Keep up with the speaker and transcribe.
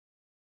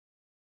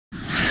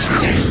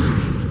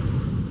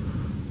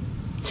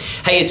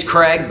Hey, it's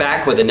Craig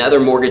back with another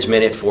Mortgage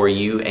Minute for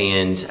you,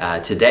 and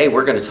today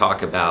we're going to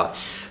talk about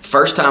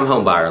first-time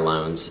homebuyer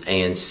loans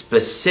and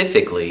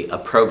specifically a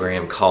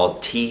program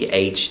called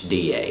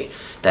THDA.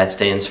 That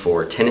stands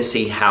for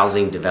Tennessee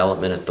Housing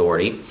Development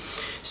Authority.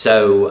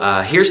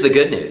 So here's the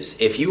good news.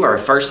 If you are a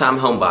first-time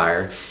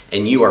homebuyer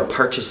and you are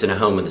purchasing a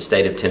home in the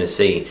state of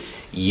Tennessee,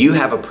 you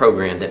have a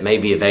program that may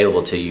be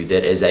available to you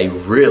that is a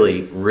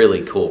really,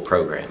 really cool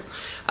program.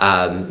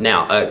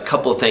 Now, a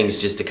couple of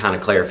things just to kind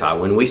of clarify.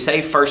 When we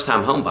say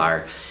first-time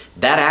homebuyer,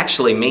 that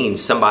actually means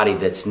somebody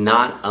that's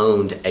not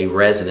owned a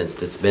residence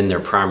that's been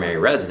their primary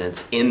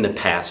residence in the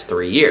past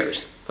 3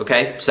 years.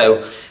 Okay,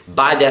 so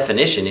by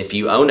definition, if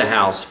you owned a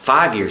house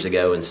 5 years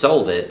ago and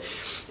sold it,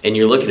 and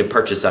you're looking to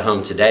purchase a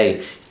home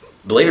today,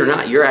 believe it or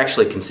not, you're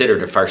actually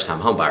considered a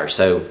first-time homebuyer.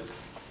 So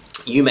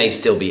you may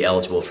still be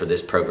eligible for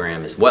this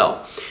program as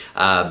well.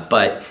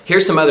 But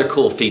here's some other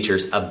cool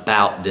features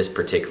about this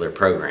particular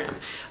program.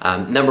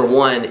 Number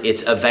one,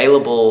 it's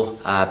available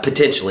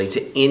potentially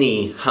to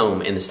any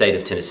home in the state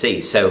of Tennessee.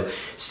 So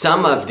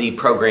some of the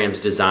programs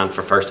designed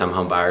for first-time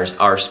homebuyers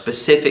are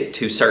specific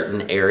to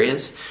certain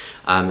areas.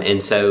 And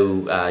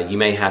so you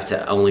may have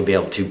to only be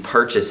able to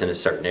purchase in a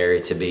certain area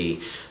to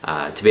be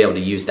able to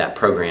use that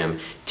program.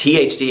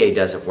 THDA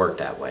doesn't work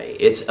that way.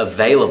 It's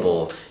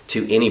available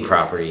to any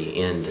property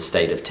in the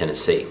state of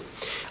Tennessee.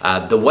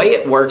 The way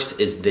it works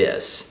is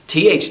this.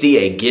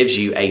 THDA gives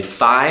you a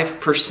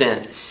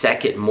 5%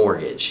 second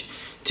mortgage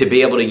to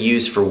be able to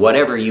use for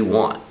whatever you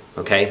want.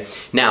 Okay?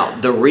 Now,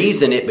 the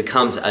reason it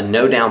becomes a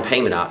no down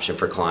payment option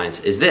for clients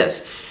is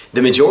this.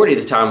 The majority of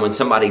the time when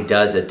somebody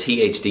does a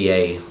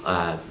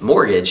THDA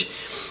mortgage,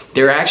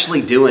 they're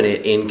actually doing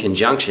it in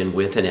conjunction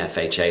with an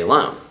FHA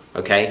loan.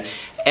 Okay?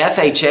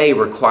 FHA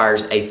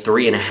requires a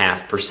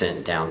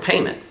 3.5% down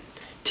payment.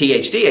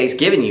 THDA is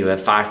giving you a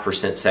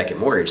 5% second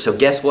mortgage. So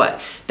guess what?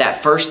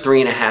 That first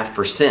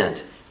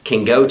 3.5%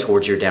 can go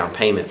towards your down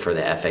payment for the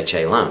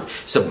FHA loan.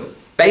 So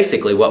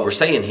basically what we're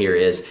saying here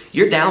is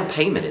your down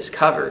payment is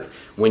covered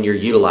when you're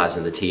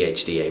utilizing the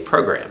THDA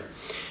program.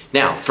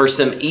 Now, for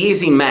some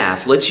easy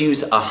math, let's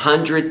use a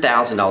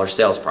 $100,000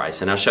 sales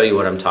price, and I'll show you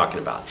what I'm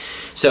talking about.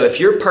 So if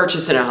you're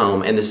purchasing a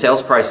home and the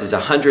sales price is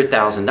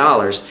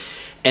 $100,000,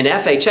 an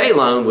FHA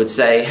loan would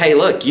say, hey,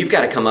 look, you've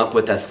got to come up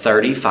with a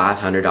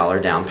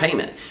 $3,500 down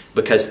payment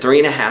because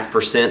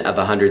 3.5% of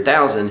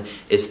 $100,000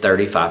 is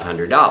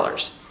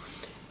 $3,500.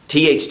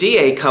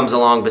 THDA comes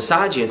along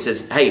beside you and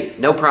says, hey,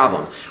 no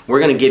problem. We're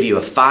going to give you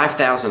a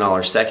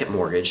 $5,000 second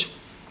mortgage,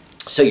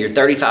 so your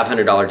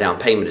 $3,500 down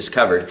payment is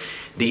covered.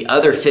 The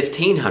other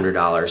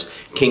 $1,500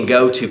 can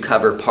go to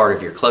cover part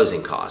of your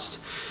closing costs.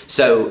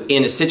 So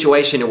in a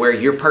situation where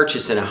you're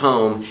purchasing a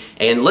home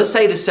and let's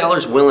say the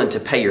seller's willing to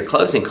pay your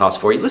closing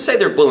costs for you, let's say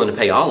they're willing to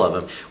pay all of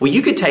them, well,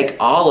 you could take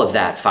all of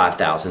that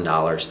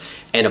 $5,000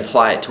 and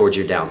apply it towards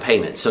your down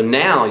payment. So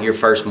now your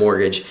first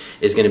mortgage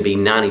is going to be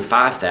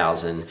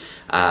 $95,000,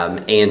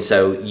 and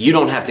so you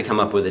don't have to come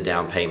up with a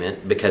down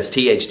payment because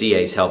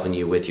THDA is helping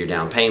you with your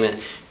down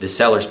payment. The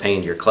seller's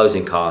paying your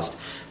closing cost.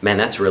 Man,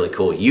 that's really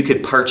cool. You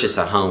could purchase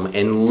a home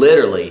and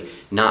literally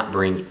not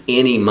bring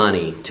any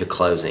money to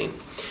closing.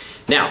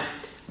 Now,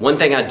 one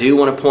thing I do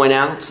want to point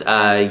out,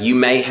 you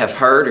may have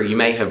heard or you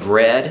may have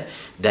read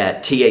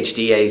that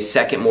THDA's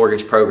second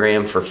mortgage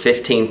program for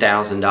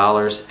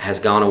 $15,000 has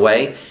gone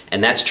away,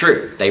 and that's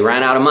true. They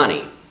ran out of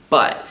money,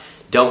 but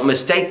don't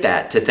mistake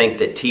that to think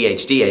that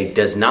THDA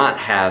does not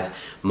have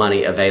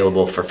money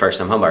available for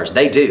first-time homebuyers.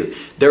 They do.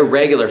 Their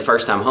regular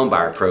first-time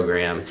homebuyer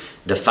program,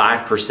 the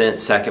 5%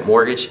 second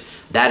mortgage,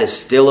 that is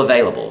still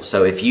available.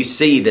 So if you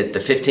see that the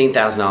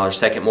 $15,000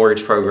 second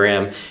mortgage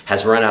program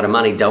has run out of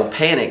money, don't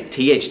panic.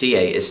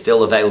 THDA is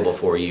still available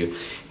for you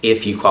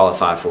if you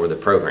qualify for the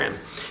program.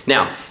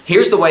 Now,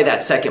 here's the way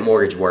that second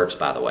mortgage works,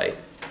 by the way.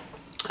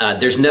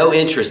 There's no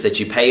interest that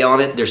you pay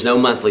on it. There's no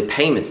monthly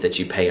payments that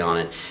you pay on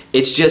it.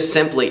 It's just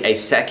simply a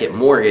second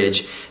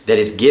mortgage that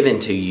is given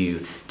to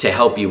you to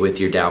help you with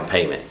your down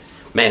payment.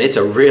 Man, it's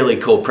a really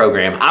cool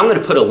program. I'm going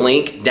to put a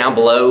link down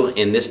below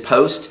in this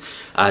post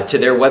to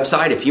their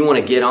website. If you want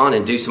to get on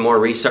and do some more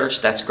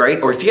research, that's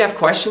great. Or if you have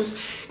questions,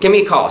 give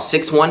me a call,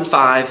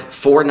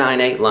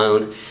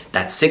 615-498-LOAN.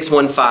 That's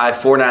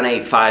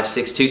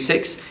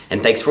 615-498-5626.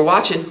 And thanks for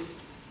watching.